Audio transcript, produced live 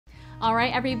All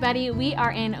right, everybody, we are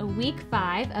in week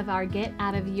 5 of our Get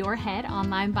Out of Your Head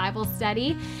online Bible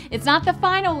study. It's not the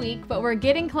final week, but we're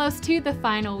getting close to the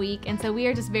final week. And so we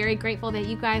are just very grateful that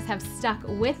you guys have stuck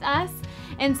with us.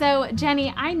 And so,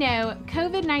 Jennie, I know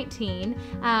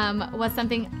COVID-19 was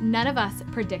something none of us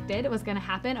predicted was going to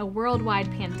happen, a worldwide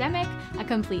pandemic, a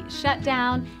complete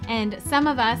shutdown, and some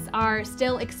of us are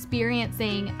still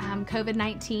experiencing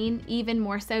COVID-19 even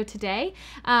more so today.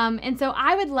 And so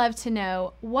I would love to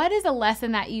know, what is a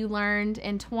lesson that you learned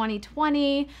in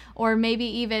 2020 or maybe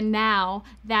even now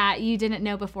that you didn't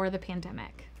know before the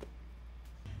pandemic?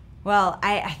 Well,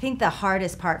 I think the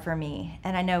hardest part for me,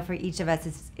 and I know for each of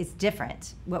us, is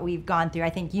different, what we've gone through.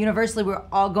 I think universally we're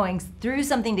all going through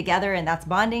something together, and that's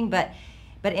bonding, but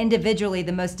individually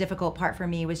the most difficult part for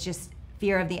me was just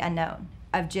fear of the unknown,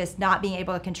 of just not being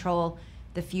able to control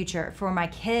the future. For my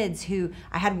kids, who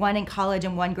I had one in college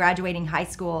and one graduating high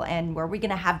school, and were we going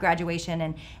to have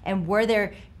graduation, and were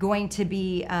there going to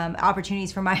be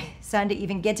opportunities for my son to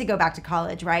even get to go back to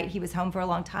college, right? He was home for a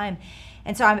long time.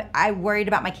 And so I worried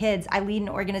about my kids. I lead an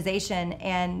organization,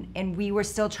 and we were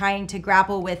still trying to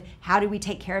grapple with how do we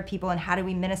take care of people, and how do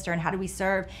we minister, and how do we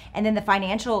serve, and then the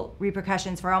financial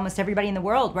repercussions for almost everybody in the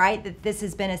world, right? That this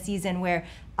has been a season where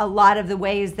a lot of the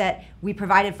ways that we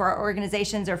provided for our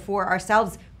organizations or for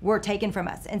ourselves were taken from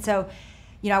us. And so,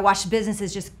 I watched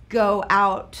businesses just go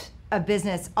out of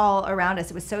business all around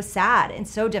us. It was so sad and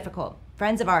so difficult.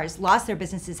 Friends of ours lost their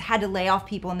businesses, had to lay off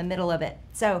people in the middle of it.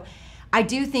 So I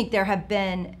do think there have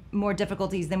been more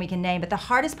difficulties than we can name, but the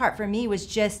hardest part for me was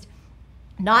just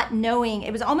not knowing.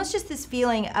 It was almost just this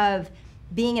feeling of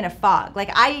being in a fog.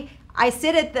 Like I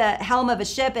sit at the helm of a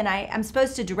ship, and I'm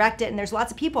supposed to direct it, and there's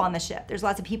lots of people on the ship. There's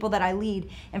lots of people that I lead.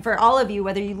 And for all of you,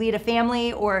 whether you lead a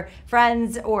family or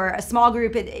friends or a small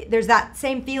group, there's that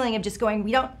same feeling of just going,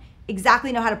 we don't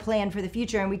exactly know how to plan for the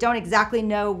future, and we don't exactly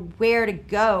know where to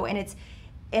go.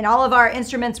 And all of our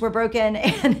instruments were broken,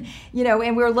 and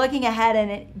and we were looking ahead,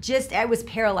 and it was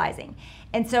paralyzing.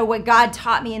 And so what God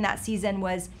taught me in that season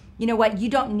was, you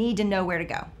don't need to know where to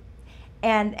go.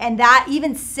 And that,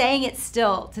 even saying it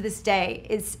still to this day,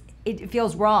 it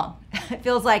feels wrong. It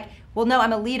feels like, well, no,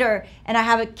 I'm a leader, and I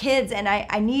have kids, and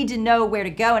I need to know where to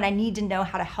go, and I need to know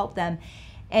how to help them.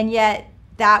 And yet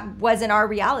that wasn't our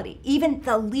reality. Even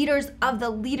the leaders of the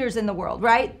leaders in the world,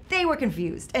 right? They were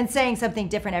confused and saying something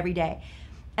different every day.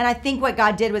 And I think what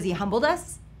God did was he humbled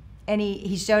us, and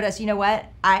he showed us,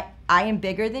 I am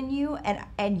bigger than you,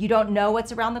 and you don't know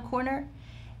what's around the corner.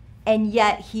 And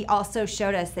yet he also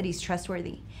showed us that he's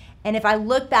trustworthy. And if I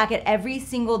look back at every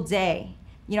single day,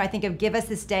 I think of give us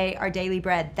this day our daily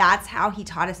bread. That's how he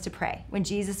taught us to pray. When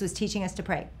Jesus was teaching us to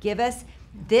pray, give us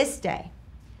this day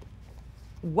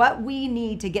what we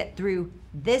need to get through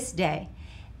this day.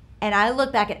 And I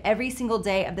look back at every single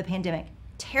day of the pandemic,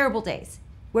 terrible days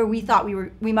where we thought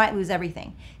we might lose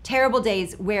everything. Terrible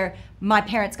days where my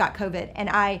parents got COVID, and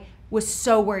I was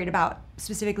so worried about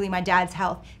specifically my dad's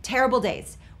health. Terrible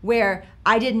days where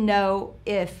I didn't know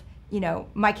if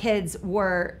my kids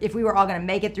if we were all gonna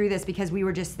make it through this, because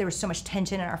there was so much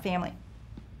tension in our family.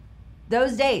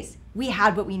 Those days, we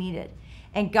had what we needed,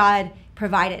 and God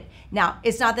provided. Now,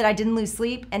 it's not that I didn't lose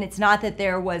sleep, and it's not that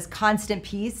there was constant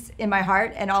peace in my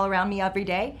heart and all around me every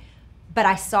day, but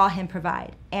I saw him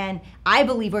provide. And I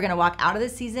believe we're gonna walk out of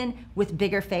this season with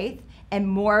bigger faith and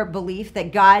more belief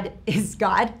that God is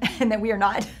God and that we are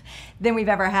not, than we've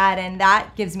ever had, and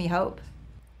that gives me hope.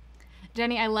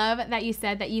 Jennie, I love that you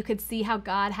said that you could see how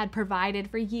God had provided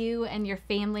for you and your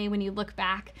family when you look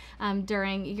back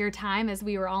during your time as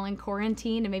we were all in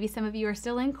quarantine, and maybe some of you are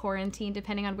still in quarantine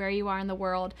depending on where you are in the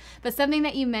world. But something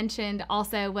that you mentioned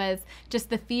also was just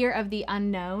the fear of the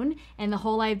unknown and the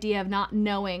whole idea of not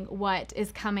knowing what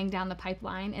is coming down the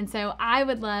pipeline. And so I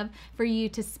would love for you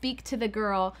to speak to the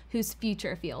girl whose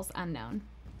future feels unknown.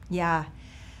 Yeah.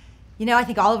 I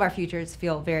think all of our futures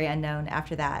feel very unknown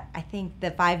after that. I think the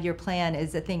 5-year plan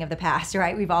is a thing of the past,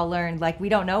 right? We've all learned, we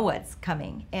don't know what's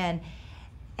coming. And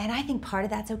I think part of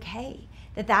that's okay.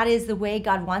 That is the way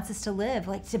God wants us to live,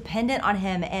 dependent on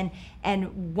him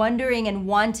and wondering and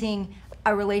wanting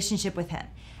a relationship with him.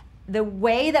 The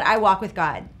way that I walk with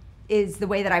God is the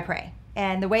way that I pray.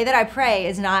 And the way that I pray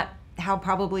is not how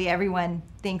probably everyone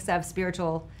thinks of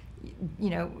spiritual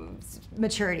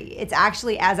maturity. It's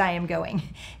actually as I am going.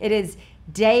 It is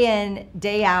day in,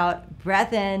 day out,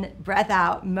 breath in, breath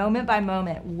out, moment by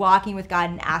moment, walking with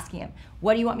God and asking him,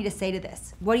 what do you want me to say to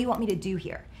this? What do you want me to do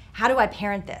here? How do I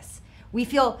parent this?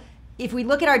 If we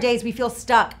look at our days, we feel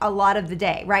stuck a lot of the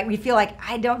day, right? We feel like,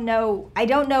 I don't know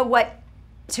what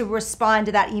to respond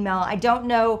to that email. I don't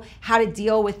know how to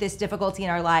deal with this difficulty in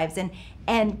our lives.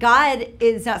 And God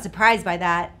is not surprised by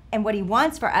that. And what he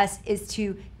wants for us is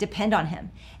to depend on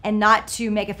him and not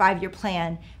to make a 5-year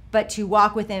plan, but to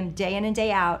walk with him day in and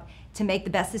day out, to make the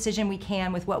best decision we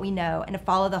can with what we know, and to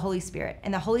follow the Holy Spirit.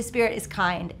 And the Holy Spirit is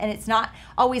kind, and it's not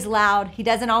always loud. He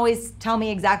doesn't always tell me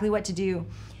exactly what to do.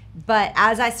 But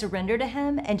as I surrender to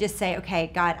him and just say, okay,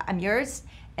 God, I'm yours,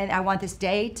 and I want this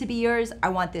day to be yours. I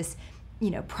want this,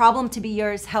 problem to be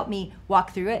yours. Help me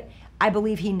walk through it. I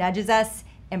believe he nudges us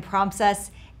and prompts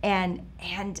us. And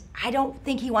I don't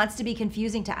think he wants to be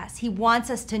confusing to us. He wants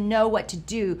us to know what to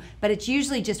do, but it's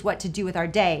usually just what to do with our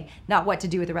day, not what to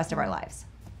do with the rest of our lives.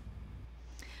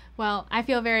 Well, I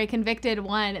feel very convicted,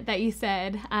 one, that you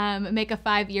said make a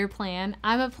 5-year plan.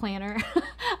 I'm a planner.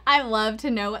 I love to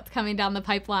know what's coming down the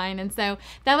pipeline. And so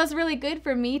that was really good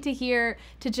for me to hear,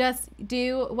 to just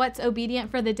do what's obedient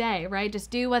for the day, right?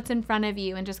 Just do what's in front of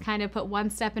you and just kind of put one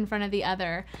step in front of the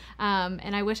other.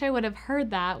 And I wish I would have heard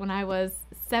that when I was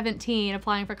 17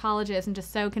 applying for colleges and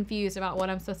just so confused about what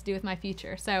I'm supposed to do with my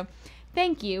future. So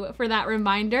thank you for that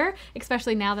reminder,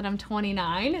 especially now that I'm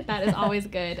 29. That is always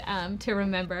good to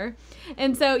remember.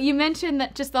 And so you mentioned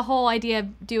that just the whole idea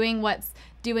of doing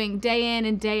day in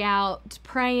and day out,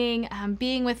 praying,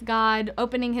 being with God,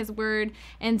 opening his word.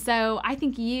 And so I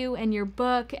think you and your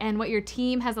book and what your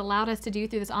team has allowed us to do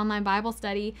through this online Bible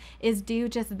study is do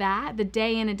just that, the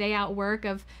day in and day out work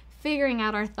of figuring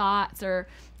out our thoughts or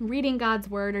reading God's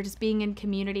word or just being in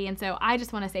community. And so I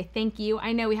just want to say thank you.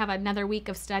 I know we have another week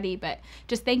of study, but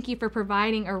just thank you for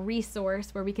providing a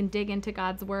resource where we can dig into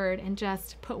God's word and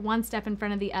just put one step in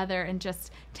front of the other and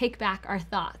just take back our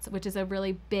thoughts, which is a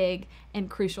really big and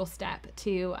crucial step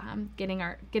to getting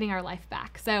our life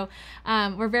back. So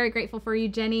we're very grateful for you,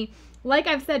 Jennie. Like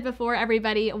I've said before,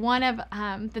 everybody, one of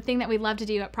the thing that we love to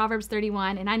do at Proverbs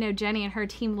 31, and I know Jennie and her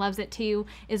team loves it too,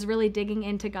 is really digging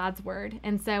into God's word.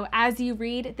 And so as you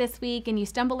read this week and you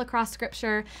stumble across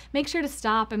scripture, make sure to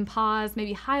stop and pause,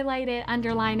 maybe highlight it,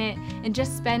 underline it, and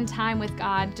just spend time with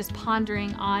God, just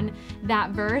pondering on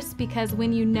that verse, because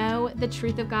when you know the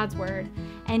truth of God's word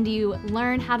and you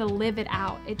learn how to live it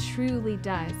out, it truly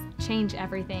does change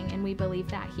everything, and we believe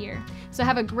that here. So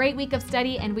have a great week of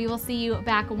study, and we will see you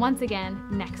back once again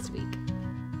next week.